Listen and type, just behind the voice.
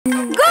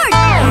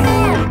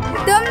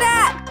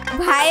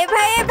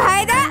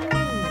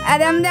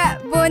আর আমরা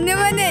বনে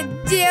বনে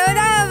যেও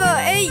দাঁড়াবো।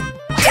 এই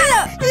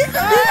চলো।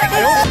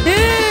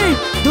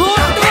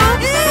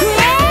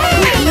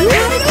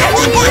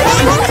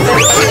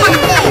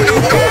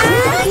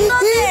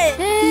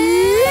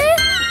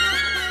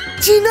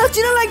 চিনা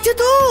চিনা লাগছে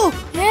তো।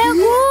 হ্যাঁ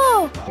গো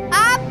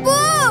আপু,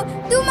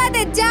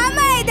 তোমাদের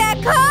জামাই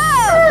দেখো।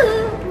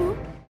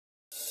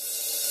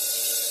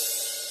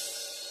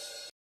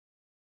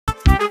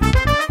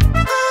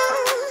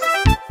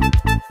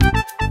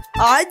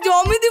 আজ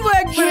জমি দিব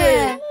একবারে।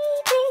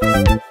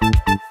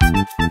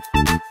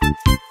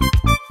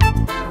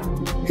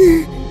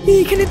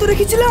 এখানে তো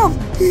রেখেছিলাম।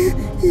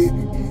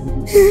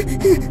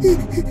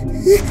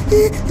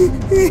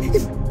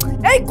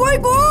 এই কই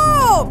গো?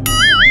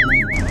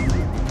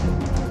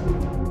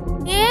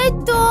 এই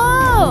তো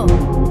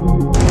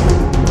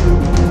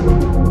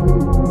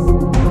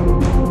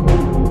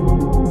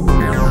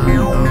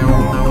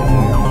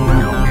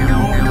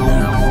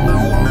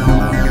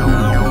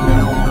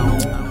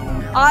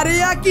আরে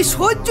কি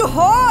সহ্য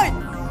হয়,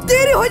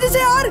 দেরি হয়ে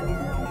যাচ্ছে আর।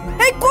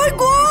 এই কই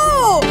গো?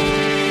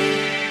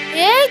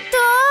 এই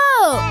তো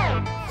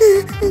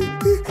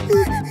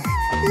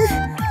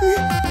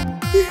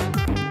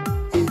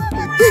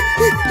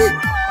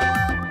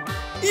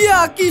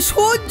ইয়া কি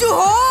সহ্য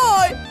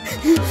হয়।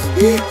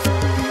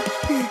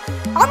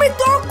 আমি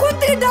তখন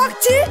থেকে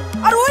ডাকছি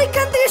আর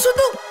ওইখান থেকে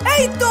শুধু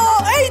এই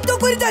তো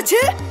করে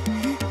যাচ্ছে।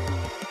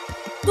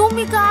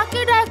 তুমি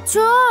কাকে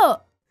ডাকছো?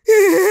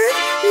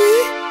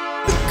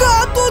 কা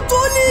তো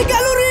চলে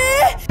গেল রে।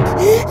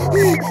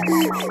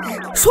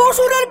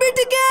 শ্বশুরের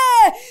বেটিকে,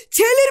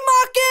 ছেলের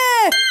মাকে,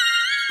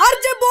 আর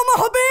যে বোমা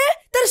হবে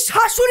তার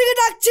শাশুড়িকে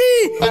ডাকছি।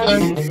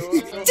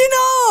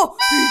 চিনো?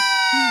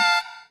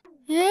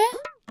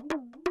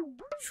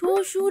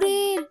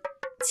 শ্বশুরের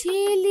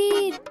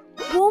ছেলের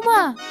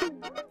বোমা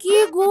কি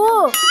গো?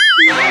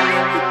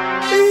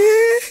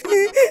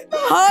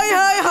 High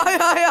high high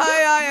high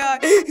high high high.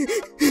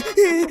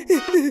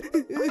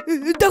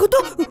 দেখো তো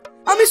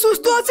আমি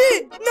সুস্থ আছি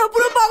না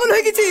পুরো পাগল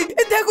হয়ে গেছি।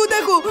 দেখো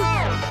দেখো।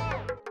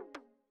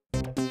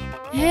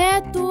 হ্যাঁ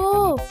তো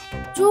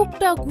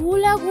চোখটা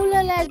ঘোলা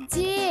ঘোলা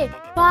লাগছে,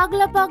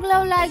 পাগলা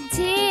পাগলাও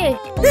লাগছে।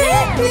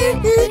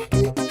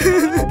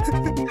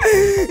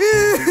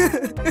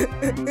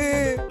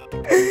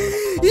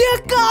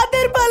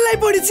 কাদের পাল্লায়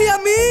পড়েছি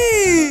আমি?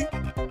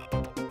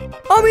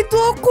 আমি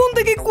তখন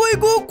থেকে কই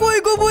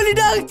গো বলে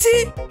ডাকছি,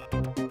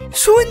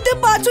 শুনতে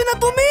পাচ্ছ না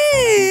তুমি?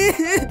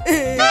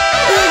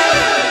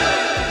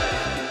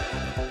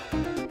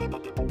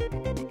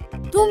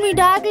 তুমি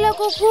ডাকলে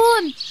কখন?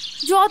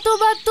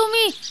 যতবার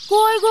তুমি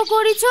কই গো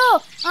করেছো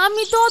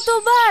আমি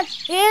ততবার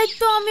এই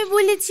তো আমি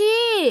বলেছি।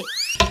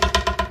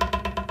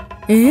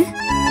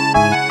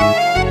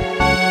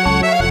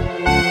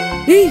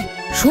 এই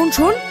শোন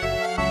শোন,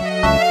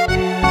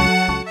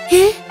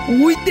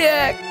 ওই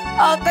দেখ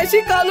আকাশে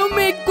কালো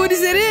মেঘ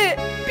করেছে রে,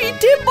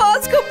 পিঠে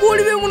পাঁচকা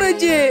পড়বে মনে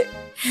হচ্ছে।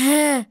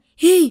 হ্যাঁ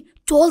এই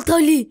চল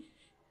তাহলে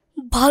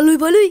ভালোই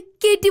ভালোই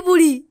কেটে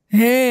পড়ি।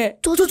 হ্যাঁ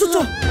চল চল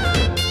চল।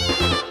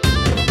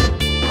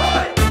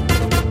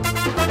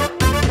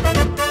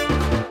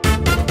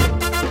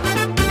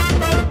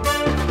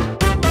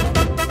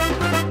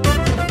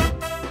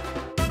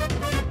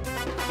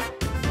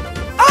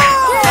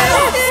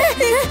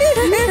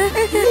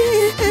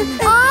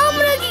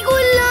 আমরা কি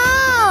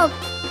করলাম?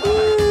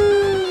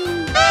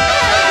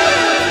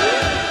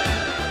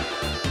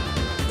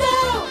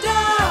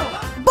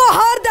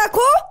 বাহার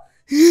দেখো,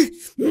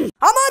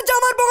 আমার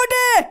জামার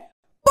পকেটে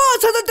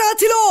 ৫,০০০ টাকা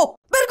ছিল,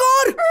 বের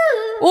কর।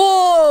 ও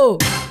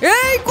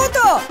এই কত?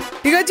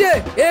 ঠিক আছে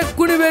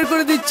এক্ষুনি বের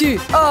করে দিচ্ছি।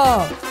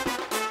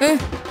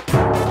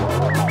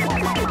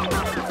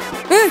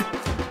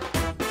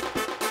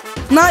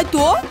 নাই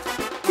তো।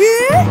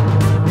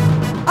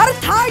 আরে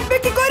থাকবে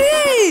কি করি?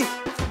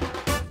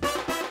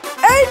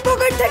 এই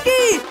পকেট থেকে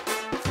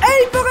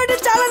এই পকেটে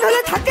চালান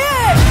হলে থাকে।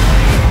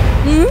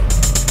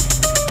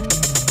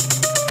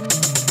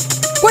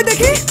 কই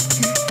দেখি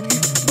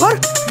ধর।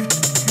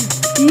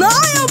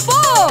 নাই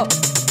আব্বা,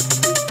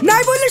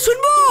 নাই বললে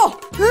শুনবো।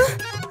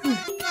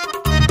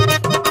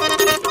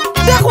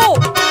 দেখো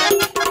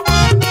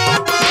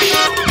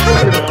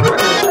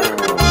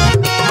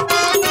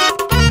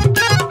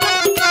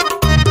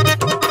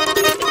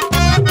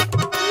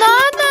না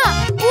না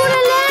পুরো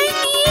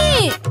লাইনি।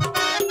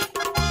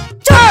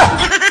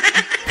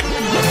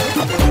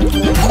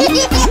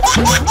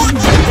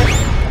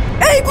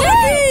 এই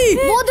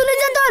বদলে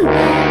যেতন।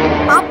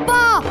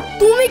 আব্বা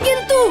তুমি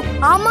কিন্তু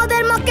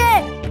আমাদের মাকে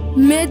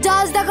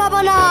মেজাজ দেখাবো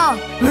না।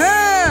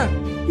 হ্যাঁ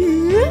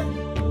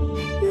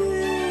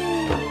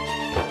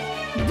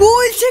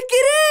বলছে কি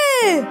রে?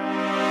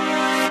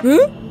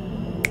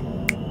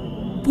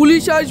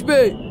 পুলিশ আসবে,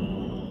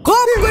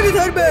 খপ করে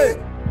ধরবে,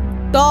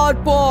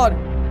 তারপর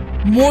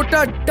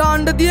মোটা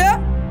ডান্ডা দিয়ে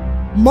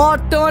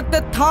মারতে মারতে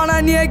থানা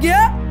নিয়ে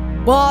গিয়ে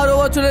 12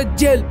 বছরের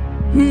জেল।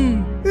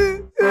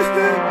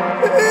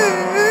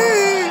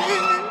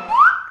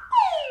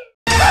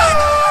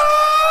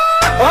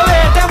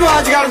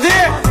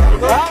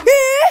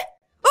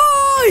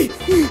 ওই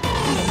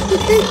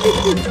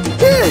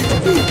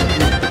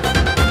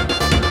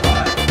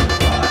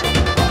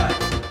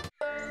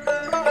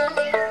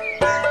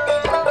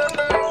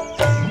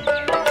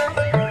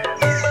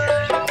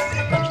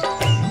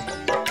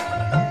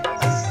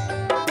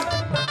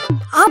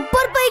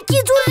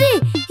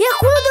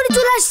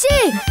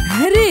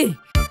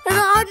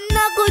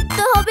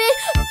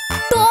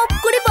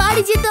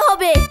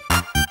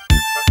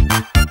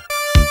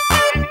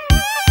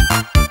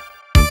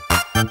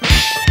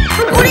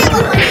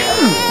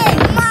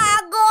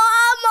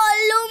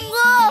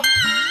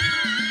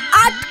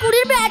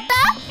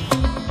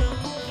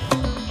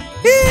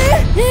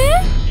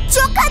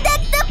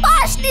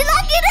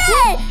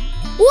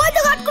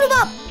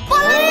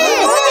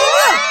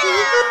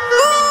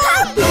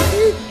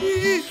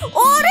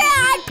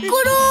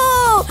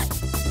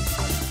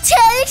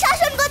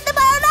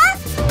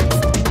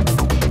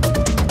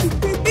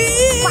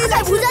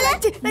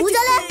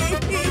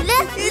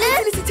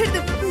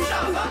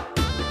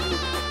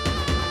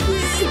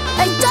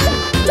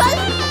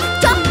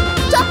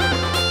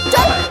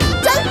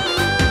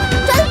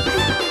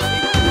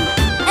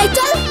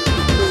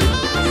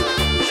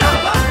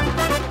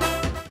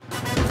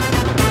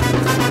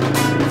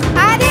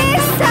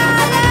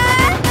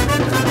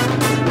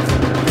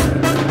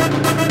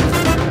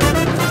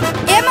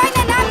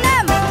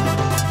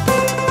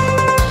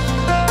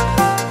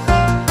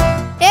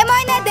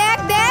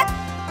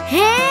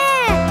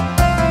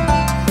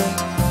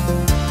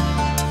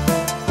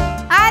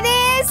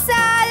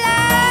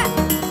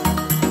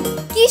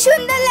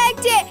সুন্দর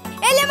লাগছে।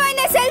 এলে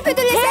ময়না সেলফি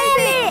তুলে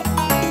সেলফি।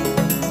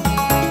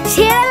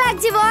 সেরা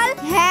লাগছে বল।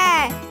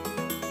 হ্যাঁ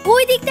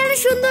ওই দিকটা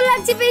সুন্দর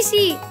লাগছে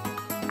বেশি।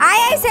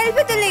 আয় আয়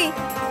সেলফি তুলি।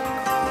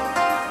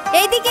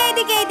 এইদিকে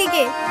এইদিকে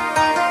এইদিকে।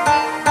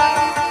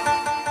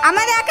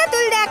 আমার একা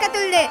তুল দে একা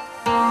তুল দে।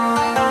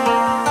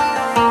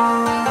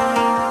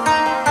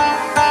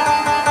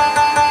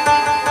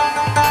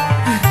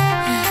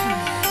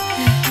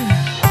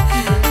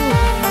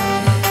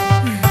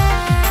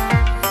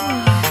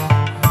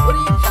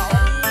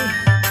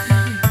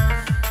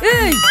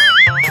 এই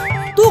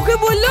তোকে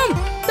বললাম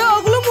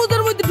টাকাগুলো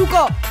মোজার মধ্যে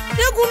ঢুকা,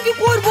 এখন কি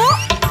করব?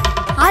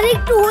 আর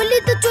একটু হলে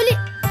তো চলে।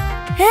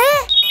 হ্যাঁ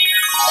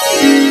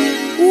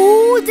ও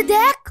যে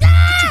দেখ।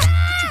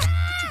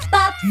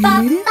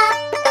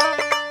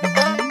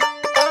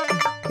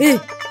 এই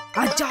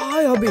আর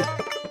যাই হবে,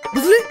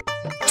 বুঝলি?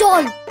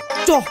 চল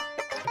চ।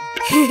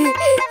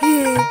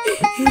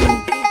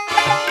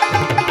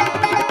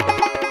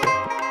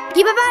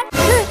 কি ব্যাপার?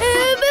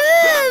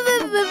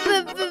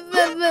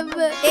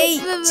 এই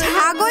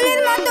ছাগলের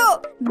মতো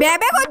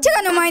ব্যাবে করছে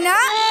কেন ময়না?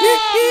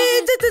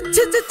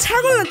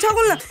 ছাগল না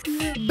ছাগল না,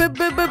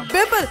 ব্যাপার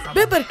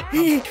ব্যাপার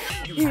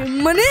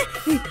মানে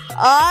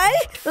আই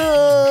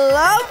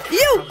লাভ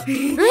ইউ।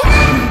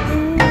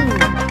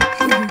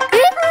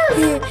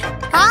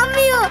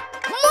 আমিও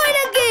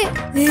ময়নাকে।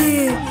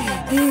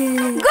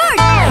 গুড,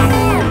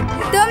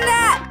 তোমরা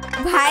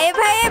ভাই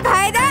ভাই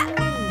ভাইরা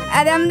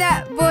আর আমরা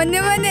বনে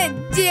বনে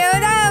যেও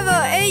দাঁড়াবো।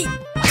 এই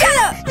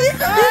চলো।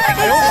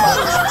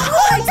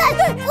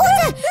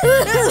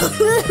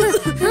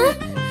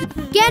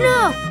 কেন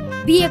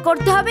বিয়ে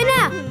করতে হবে না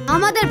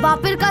আমাদের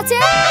বাপের কাছে?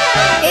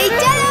 এই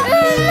চলো।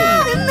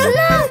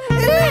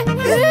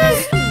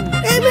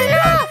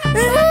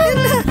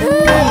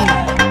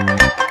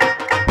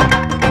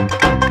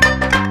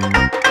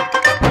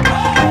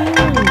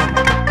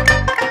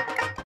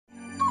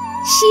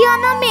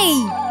 শিয়ানা মেয়ে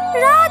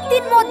রাত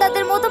দিন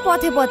মদ্দাদের মতো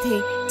পথে পথে,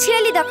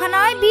 ছেলে দেখা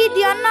নয়, বিয়ে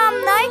দেওয়ার নাম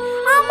নাই।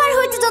 আমার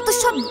হয়েছে যত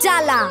সব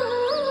জ্বালা।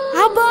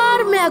 আবার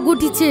ম্যাগ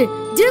উঠিছে,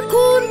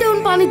 যখন তেমন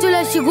পানি চলে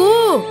আসছে গো।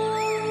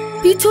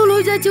 পিছল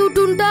হয়ে যাচ্ছে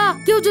উঠুনটা,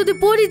 কেউ যদি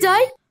পড়ে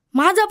যায়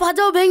মাজা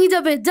ফাজাও ভেঙে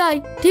যাবে। যাই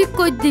ঠিক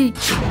কই দি,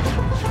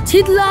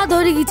 ছিদলা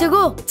ধরে গেছে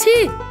গো। ছি,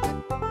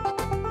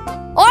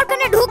 ওর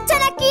কানে ঢুকছে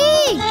নাকি?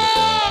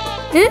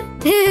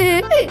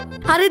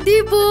 আরে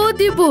দিব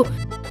দিব,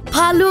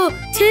 ভালো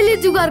ছেলে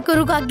জোগাড়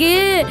করুক আগে।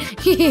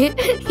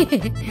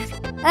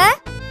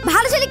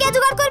 ভালো ছেলে কে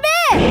জোগাড় করবে?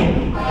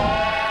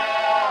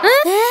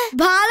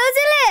 ভালো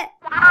ছেলে,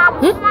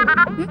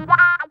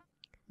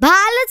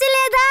 ভালো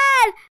ছেলে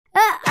ধর।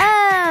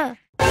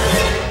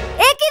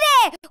 একই রে,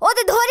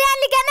 ওদের ধরে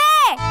আনলি কেন?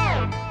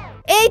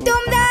 এই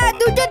তোমরা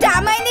দুটো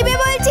জামাই নেবে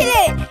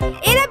বলছিলে,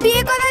 এরা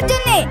বিয়ে করার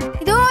জন্য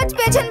রোজ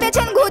পেছন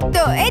পেছন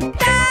ঘুরতো।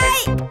 এটাই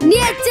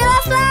নিয়ে চলে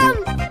আসলাম।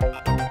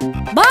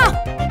 বাহ,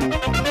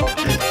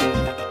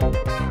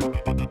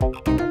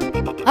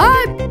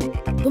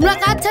 তোমরা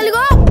কাজ চালি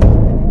গো।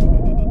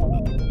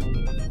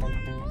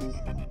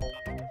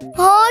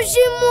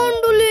 হাসি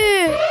মন্ডলে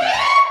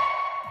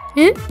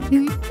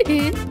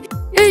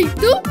এই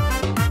তো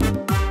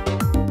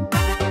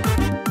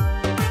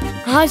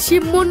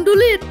হাসিম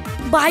মন্ডলের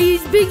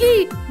 22 বিঘি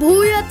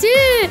ভুঁই আছে।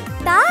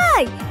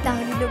 তাই?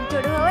 তাহলে লোক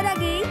ছোট হওয়ার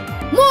আগে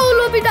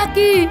মৌলবি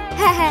ডাকি।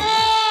 হ্যাঁ হ্যাঁ,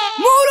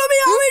 মৌলবি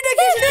আমি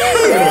ডেকেছি।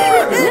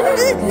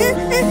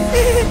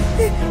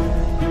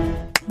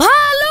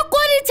 ভালো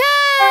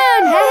করেছেন।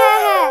 হ্যাঁ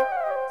হ্যাঁ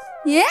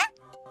হ্যাঁ।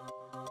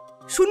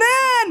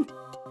 শুনেন,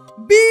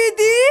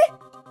 বিদি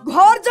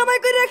ঘর জামাই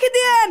করে রেখে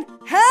দেন।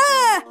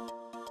 হ্যাঁ,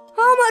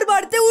 আমার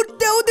বাড়িতে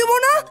উঠতেও দেব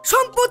না,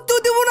 সম্পত্তিও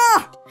দেব না।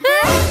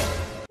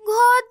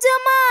 ঘর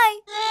জামাই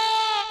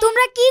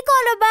তোমরা কি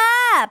করো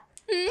বাপ?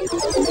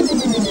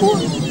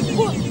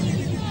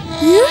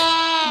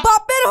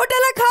 বাপের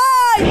হোটেলে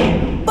খাই,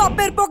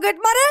 বাপের পকেট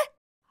মারে,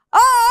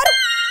 আর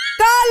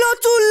কালো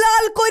চুল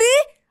লাল করি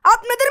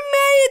আপনাদের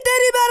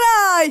মেয়েদেরই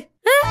বেড়ায়।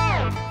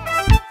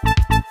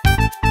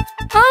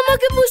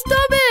 আমাকে বুঝতে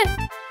হবে,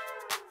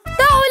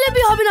 তাহলে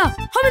বিয়ে হবে না,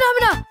 হবে না,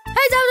 হবে না।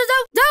 এই যাও যাও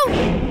যাও যাও।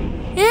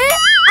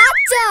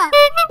 আচ্ছা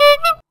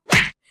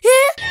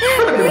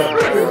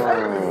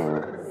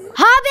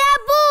হবে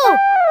আব্বু।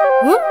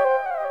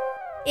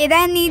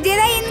 এরা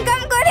নিজেরা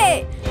ইনকাম করে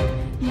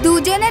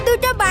দুজনে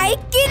দুটো বাইক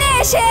কিনে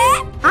এসে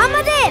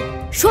আমাদের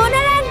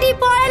সোনার আংটি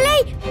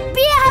পরালেই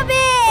বিয়ে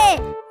হবে।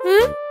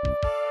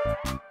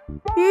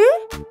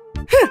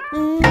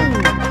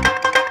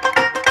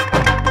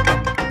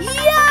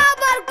 ইয়া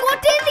আবার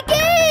কঠিন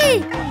কি?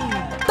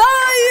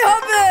 তাই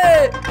হবে।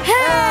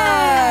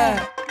 হ্যাঁ,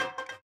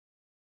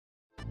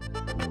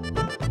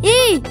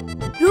 এই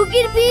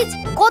রুগীর বীজ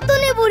কত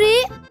নেব রে?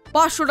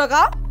 500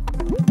 টাকা।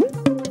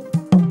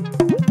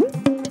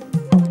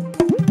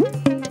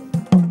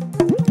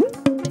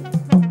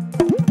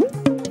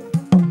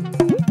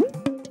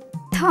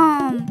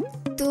 থাম,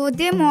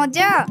 তোদের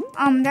মজা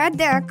আমরা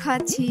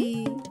দেখাচ্ছি।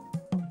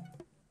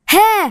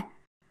 হ্যাঁ,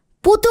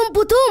 প্রথম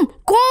প্রথম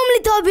কম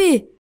নিতে হবে।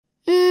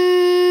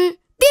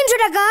 300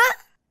 টাকা।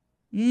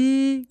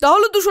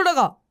 তাহলে 200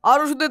 টাকা। আর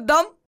ওষুধের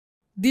দাম?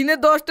 দিনে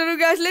 10টা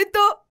রুগী আসলেই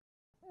তো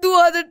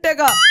 2000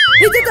 টাকা।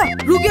 এই দাদা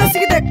রুগী আসছে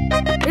কি দেখ,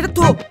 এটা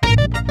তো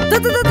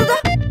দাদা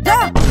যা।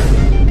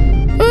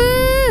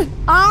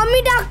 আমি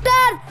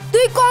ডাক্তার,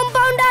 তুই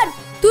কম্পাউন্ডার,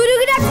 তুই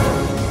রুগী ডাক,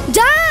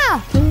 যা।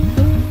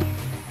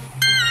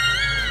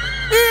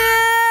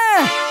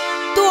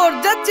 তোর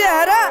যা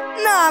চেহারা,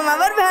 নাম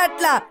আবার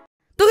ভ্যাটলা,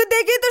 তোকে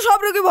দেখেই তো সব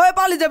রোগী ভয়ে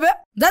পালিয়ে যাবে।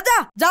 যা যা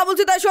যা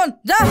বলছি তাই শোন,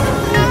 যা।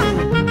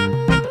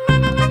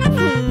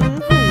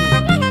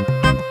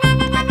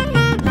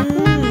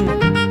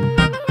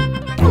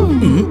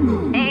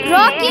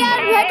 রকি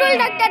আর ভেটুল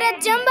ডাক্তারের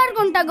চেম্বার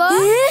কোনটা গো?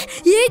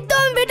 এই তো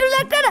আমি ভেটুল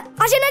ডাক্তার,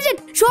 আসেন আসেন,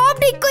 সব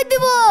ঠিক করে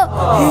দিব।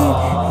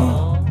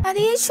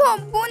 আরে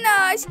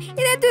সর্বনাশ,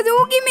 এরা তো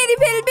রোগী মেরে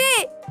ফেলবে।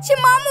 সে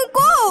মামু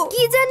কো?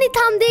 কি জানি,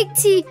 থাম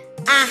দেখছি।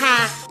 আহা,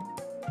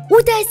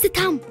 ওটা এসে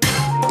থাম।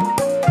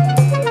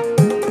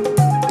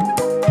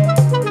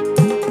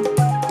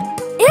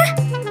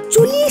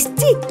 চলে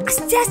এসছি,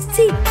 আসছি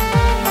আসছি।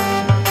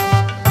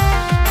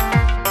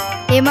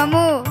 এ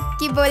মামু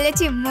কি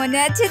বলেছি মনে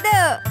আছে তো?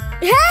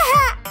 হ্যাঁ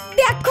হ্যাঁ,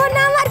 দেখো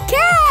না আমার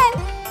খেল।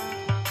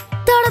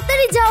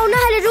 তাড়াতাড়ি যাও, না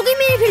হলে রোগী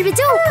মেরে ফেলবে।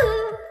 যাও।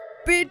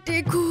 পেটে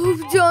খুব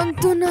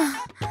যন্ত্রণা,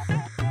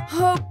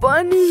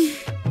 হাঁপানি,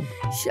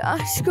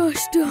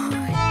 শ্বাসকষ্ট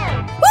হয়।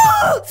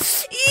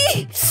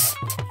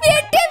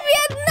 পেটে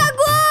বেদনা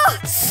গো,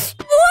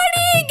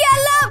 মরে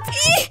গেলাম।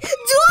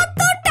 যত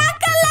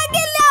টাকা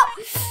লাগে নাও,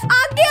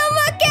 আগে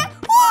আমাকে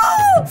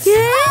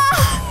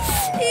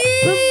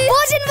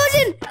বসেন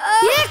বসেন,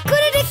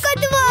 এক্ষুনি ঠিক করে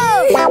দেব।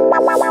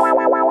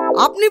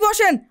 আপনি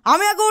বসেন,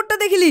 আমি আগে ওরটা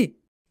দেখিলি।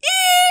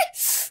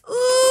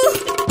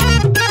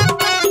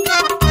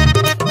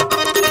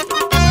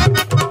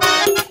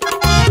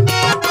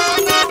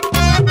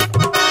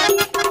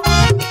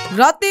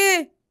 রাতে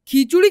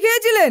খিচুড়ি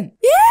খেয়েছিলেন?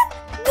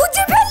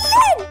 বুঝে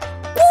ফেললেন?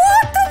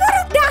 কত বড়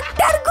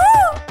ডাক্তার গো।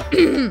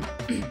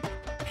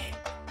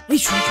 এই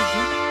শুন,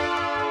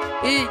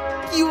 এই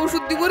কি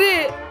ওষুধ দিব রে?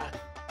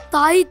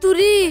 তাই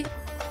তুরি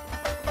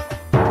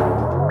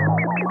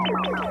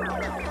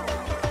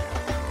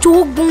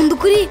চোখ বন্ধ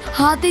করে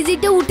হাতে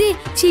যেটা উঠে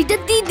সেটা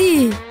দিয়ে দে।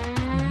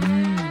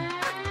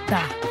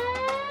 দা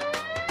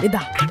এ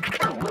দা,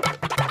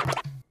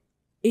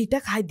 এইটা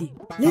খাই দি।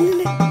 লে লে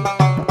লে।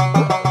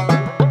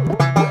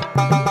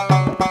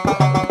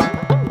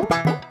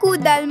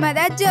 কুদাল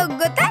মারার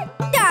যোগ্যতা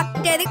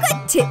ডাক্তারে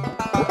করছে।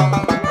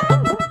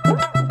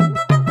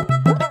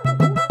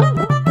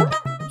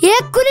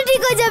 এক্ষুনি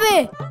ঠিক হয়ে যাবে।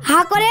 হা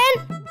করেন,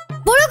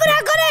 বড় করে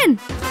হা করেন।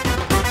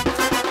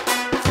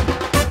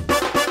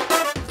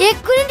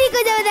 এক্ষুনি ঠিক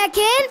হয়ে যাবে,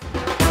 দেখেন।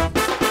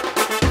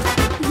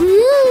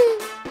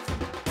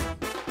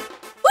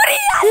 ওরে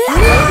আল্লাহ,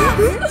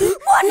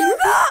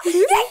 মনুগো,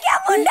 এ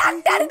কেমন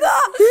ডাক্তার গো?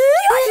 কি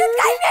ওষুধ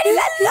খাই মেরে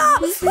ফেললো?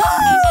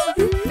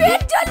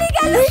 পেট চলে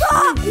গেল গো।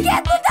 কে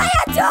কোথায়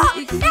আছো?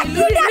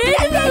 একটু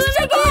ডাক্তার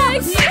এসছে গো।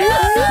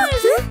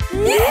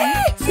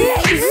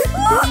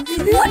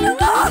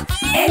 মনুগো,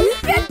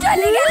 পেট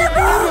চলে গেল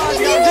গো।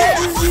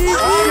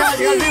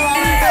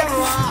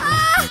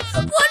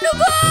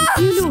 মনুগো,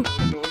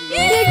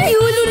 কি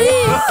হলো রে?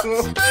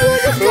 কি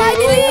ওষুধ খাই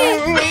দিলি?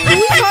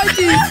 তুই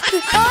খাইছিস?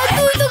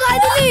 তুই তো খাই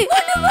দিলি।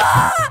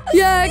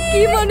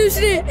 কি মানুষ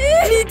রে,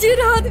 নিজের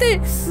হাতে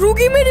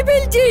রোগী মেরে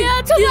ফেলছে।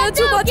 কে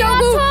আছো বাঁচাও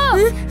গো,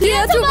 কে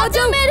আছো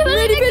বাঁচাও, মেরে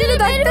ফেললো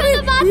ডাক্তারে।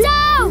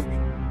 বাঁচাও।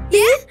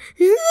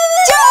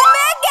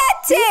 জমে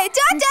গেছে।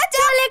 চল চল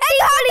চল, এই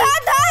ধর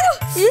ধর ধর।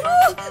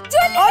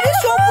 চল। আরে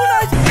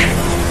সর্বনাশ,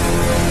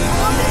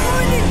 আমি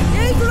খাইনি,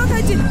 এই গুলো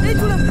খাইছি, এই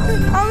গুলো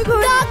আমি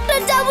খাই। ডাক্তার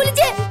যা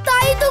বলেছে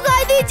তাই তো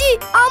খাই দিয়েছি,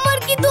 আমার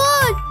কি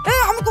দোষ?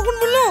 আমি কখন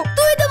বললো?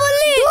 তুই তো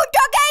বললি।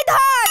 দুটোকেই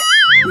ধর।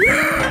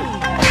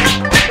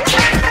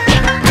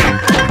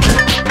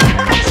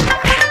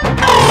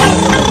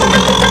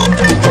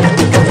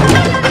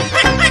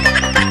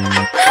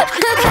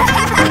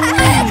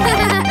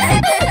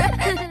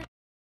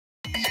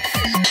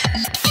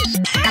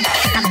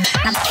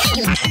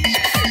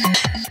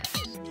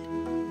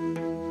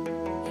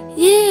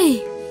 এই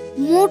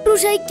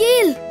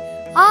মোটরসাইকেল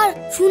আর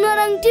সোনার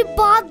আংটি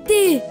বাদ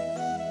দে।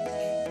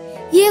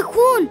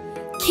 এখন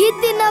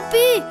খেতে না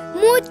পেয়ে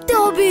মরতে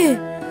হবে।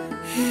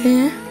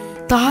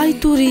 তাই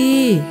তো রে।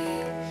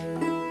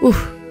 উফ,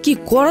 কি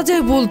করা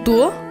যায় বলতো?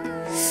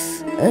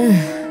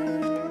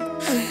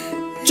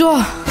 চ।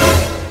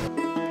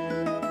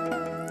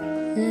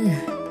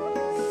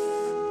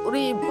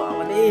 ওরে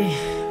বাবা রে।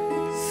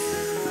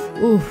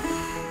 উফ।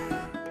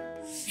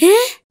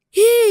 হ্যাঁ,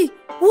 এই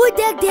ওই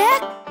দেখ দেখ,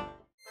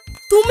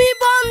 তুমি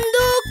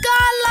বন্ধু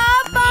কালা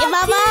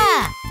বাবা,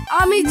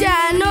 আমি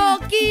জানো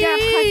কি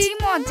দেখাচ্ছি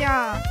মজা।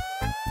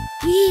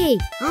 এই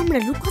আমরা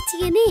লুকাচ্ছি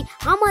কেনে?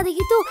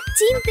 আমাদেরকে তো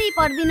চিনতেই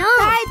পারবি না।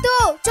 তাই তো,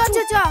 চ চ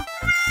চ।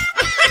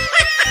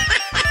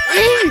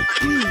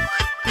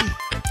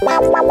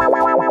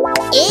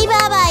 এই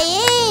বাবা,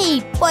 এই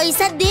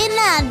পয়সা দে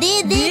না, দে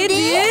দে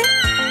দে।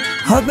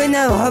 হবে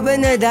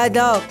না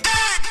দাদা।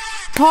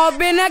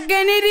 হবে না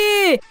কেন রে?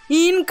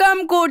 ইনকাম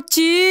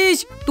করছিস,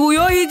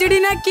 তুইও হিজড়ি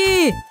নাকি?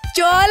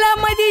 চল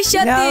আমাদের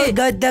সাথে।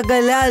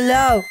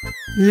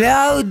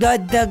 লাও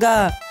 10 টাকা।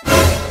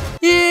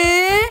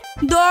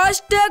 10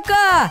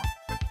 টাকা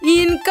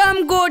ইনকাম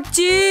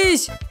করছিস?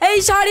 এই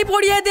শাড়ি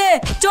পরিয়ে দে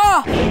চ।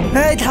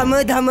 এই থামো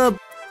থামো,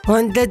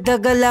 50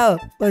 টাকা লাও,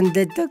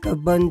 50 টাকা,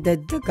 50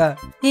 টাকা।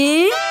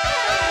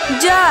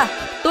 যা,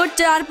 তোর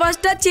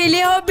 4-5টা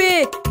ছেলে হবে,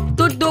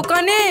 তোর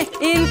দোকানে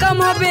ইনকাম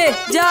হবে,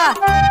 যা।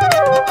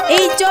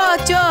 এই চ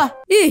চ।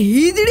 এই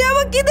হিজড়ি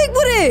আমার কি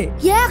দেখবো রে?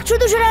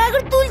 100-200 টাকা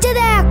করে তুলছে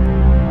দেখ।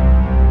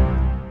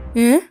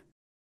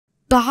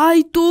 তাই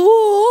তো।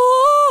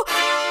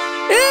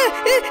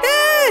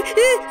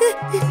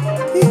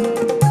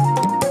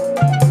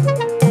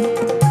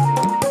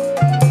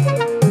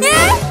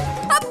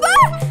 আব্বা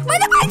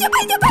মানে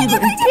পাইছো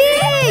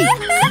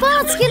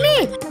পাঁচ কেনে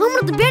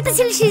আমরা তো বেটা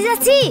ছেলে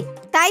সিজাচ্ছি,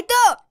 তাই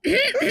তো।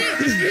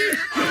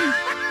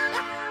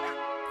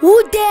 ও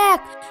দেখ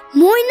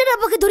ময়নার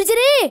আব্বাকে ধরেছে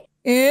রে।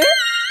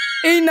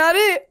 এই না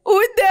রে,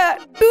 ওই দেখ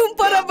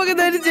টুম্পার আব্বাকে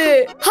ধরেছে।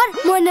 হার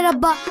ময়নার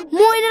আব্বা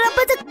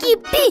তো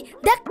কিপটি,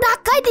 দেখ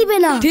টাকাই দিবে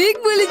না। ঠিক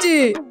বলেছি।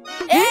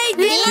 এই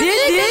দে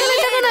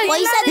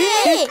পয়সা দে,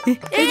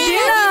 দে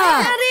না,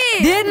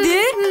 দে দে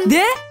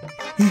দে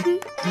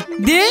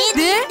দে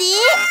দে দে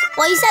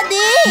পয়সা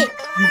দে,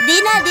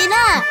 দে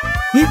না।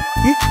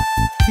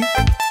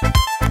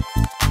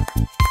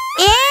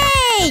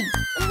 এই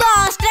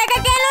 10 টাকা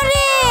কেন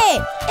রে?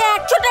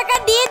 100 টাকা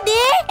দে,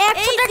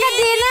 100 টাকা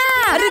দে না।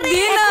 আরে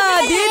দে না,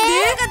 দে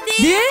দে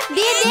দে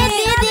দে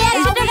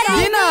 100 টাকা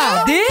দে না,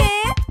 দে।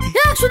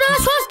 100 টাকা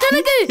সস্তা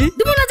নাকি?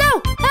 দিব না, যাও।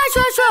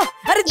 আসো।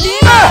 আরে দে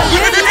না, দে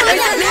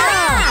না,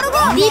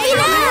 দিবি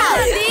না।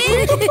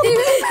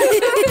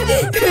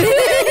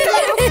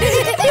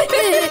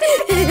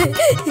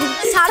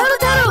 ছাড়ো।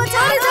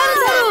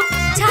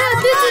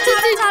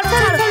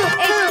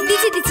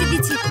 এই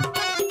দিচ্ছি।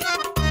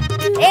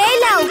 এই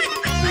লাও।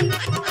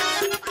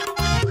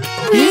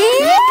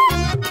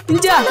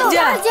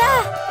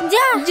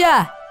 যা।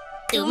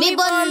 তুমি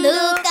বন্ধু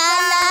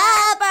কালা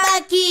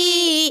পাখি,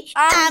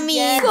 আমি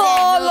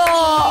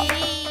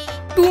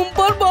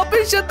টুম্পার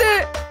বাপের সাথে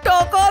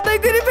টাকা আদায়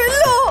করে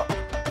ফেললো।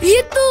 এ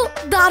তো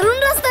দারুণ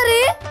রাস্তা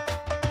রে।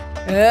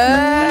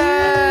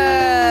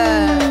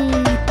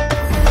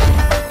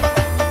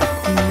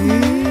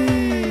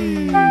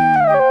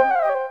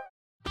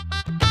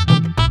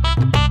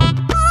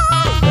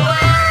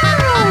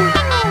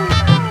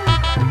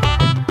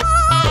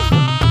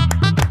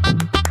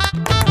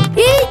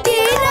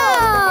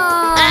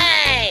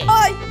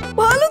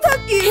 ভালো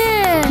থাকি।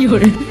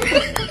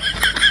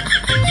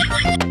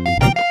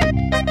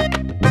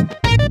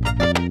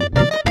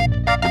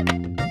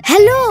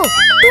 হ্যালো,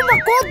 তোমরা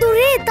কত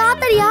দূরে?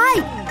 তাড়াতাড়ি আয়,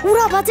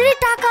 ওরা বাজারে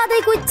টাকা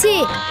আদায় করছে।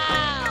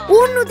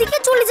 অন্যদিকে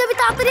চলে যাবে,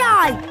 তাড়াতাড়ি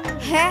আয়।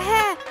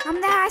 হ্যাঁ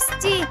আমরা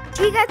আসছি,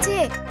 ঠিক আছে।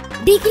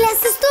 বিকেলে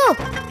আসছিস তো?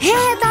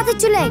 হ্যাঁ তাড়াতাড়ি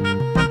চলে আয়।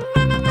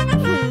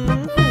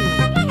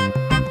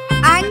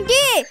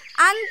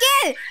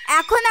 আঙ্কেল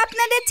এখন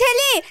আপনাদের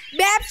ছেলে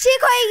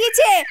ব্যবসায়িক হয়ে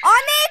গেছে,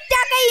 অনেক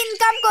টাকা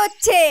ইনকাম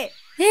করছে।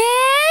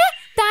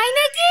 তাই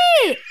নাকি?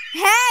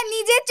 হ্যাঁ,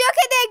 নিজের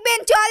চোখে দেখবেন,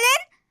 চলেন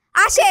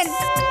আসেন।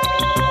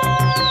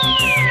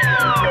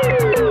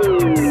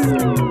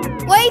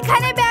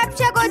 ওইখানে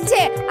ব্যবসা করছে,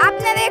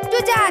 আপনারা একটু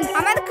যান,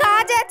 আমার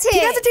কাজ আছে।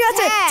 ঠিক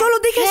আছে, চলো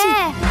দেখে আসি।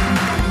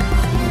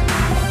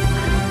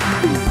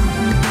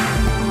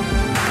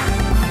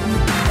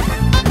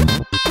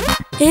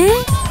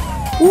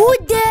 ও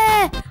দে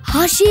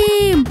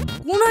হাসিম।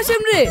 কোন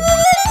হাসিম রে?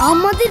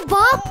 আমাদের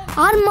বাপ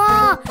আর মা।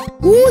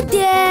 ও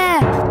দে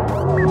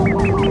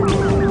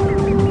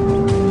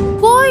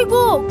কই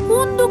গো,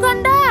 কোন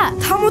দোকানটা?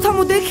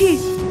 থামো দেখি।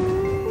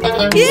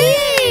 টাকা দে।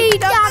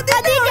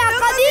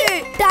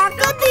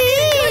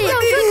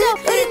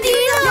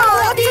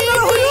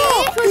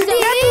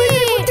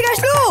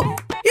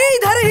 এই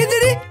ধারে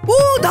হিজড়ি, ও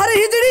ধারে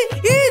হিজড়ি,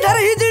 এই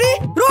ধারে হিজড়ি,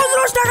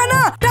 রোজ টাকা না,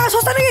 টাকা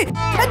সস্তা নাকি?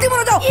 দিব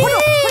না, যাও।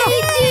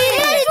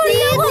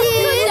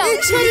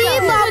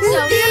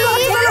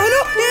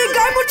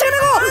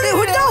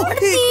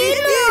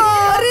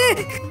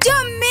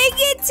 জমে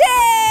গেছে।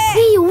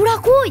 এই ওরা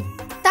কই?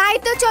 তাই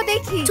তো, চ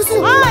দেখি।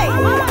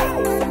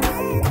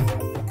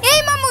 এই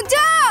মামু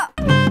যা,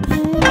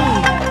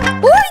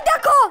 ওই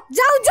দেখো,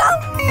 যাও।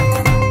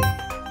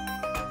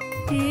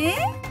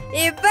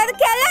 এবার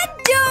খেলা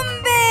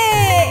জমবে।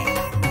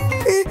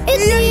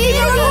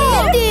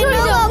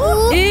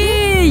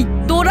 এই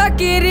তোরা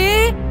কে রে?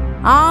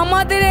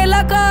 আমাদের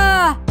এলাকা।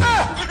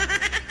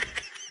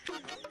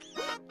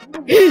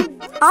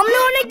 আমরা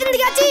অনেকদিন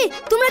থেকে আছি,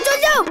 তোমরা চল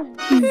যাও।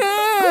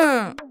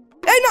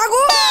 এই না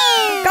গো,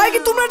 কালকে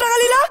তোমরা টাকা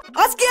নিলা,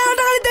 আজকে আর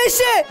টাকা নিতে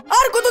এসছে,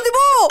 আর কত দিব?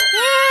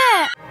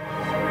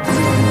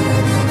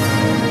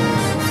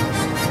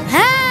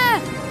 হ্যাঁ,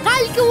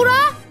 কালকে ওরা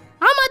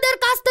আমাদের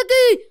কাছ থেকে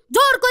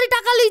জোর করে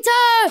টাকা লিয়েছে।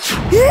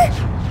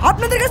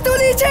 আপনাদের কাছ থেকে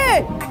নিয়েছে?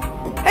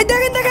 এই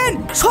দেখেন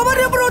সবার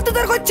উপর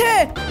অত্যাচার করছে।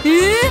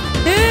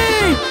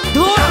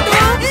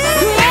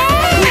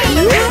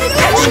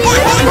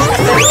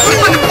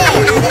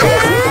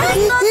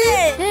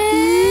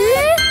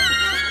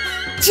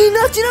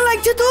 চিনা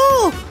লাগছে তো।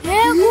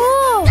 হ্যাঁ গো।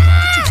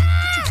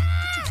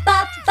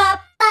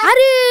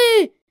 আরে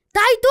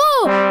তাই তো।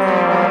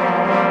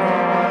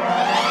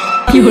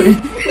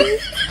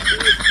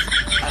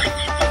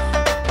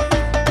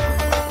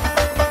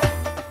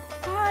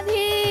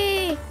 আরে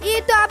এ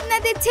তো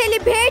আপনাদের ছেলে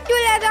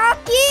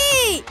ভেটুল-রকি।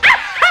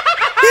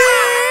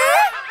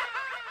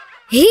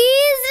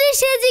 হিজড়ি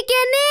সেজি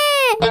কেনে?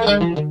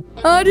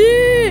 আরে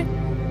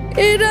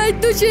এরাই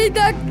তো সেই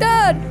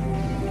ডাক্তার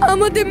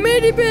আমাদের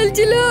মেরে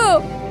ফেলছিল।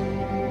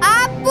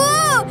 আব্বু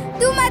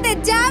তোমাদের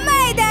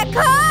জামাই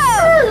দেখো।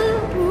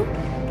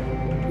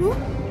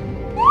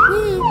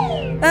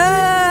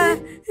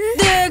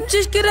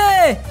 দেখছিস কি রে,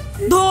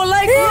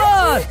 ধোলাই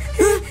কর।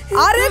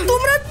 আরে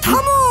তোমরা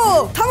থামো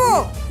থামো,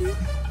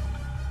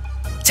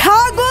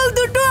 ছাগল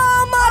দুটো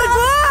আমার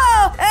গো।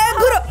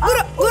 ঘুরো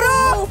ঘুরো ঘুরো,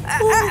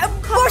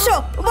 বসো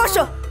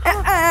বসো,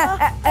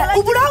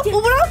 উপড়াও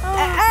উপড়াও।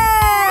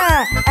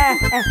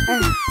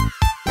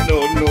 No,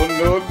 no,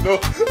 no, no.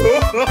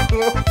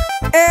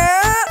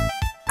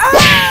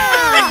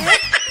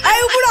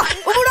 উপড়া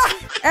উপড়া।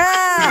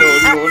 No,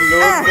 no,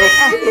 no, no.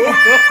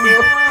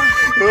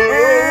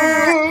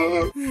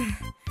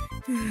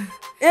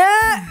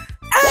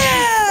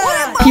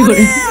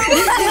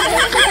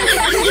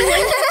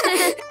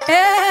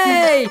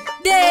 এই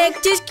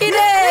দেখছিস কি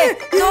রে,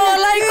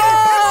 ধোলাই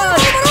কর।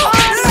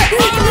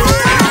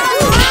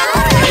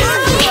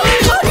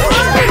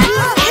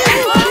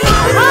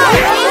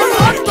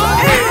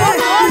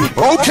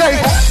 Okay.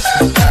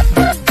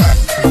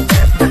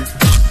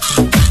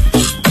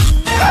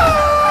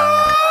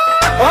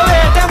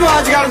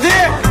 मौज कर दी,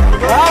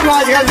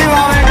 मौज कर दी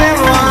वाह बेटे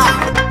वाह।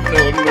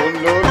 No, no,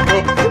 no,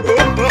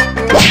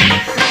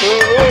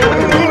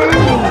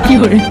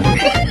 no.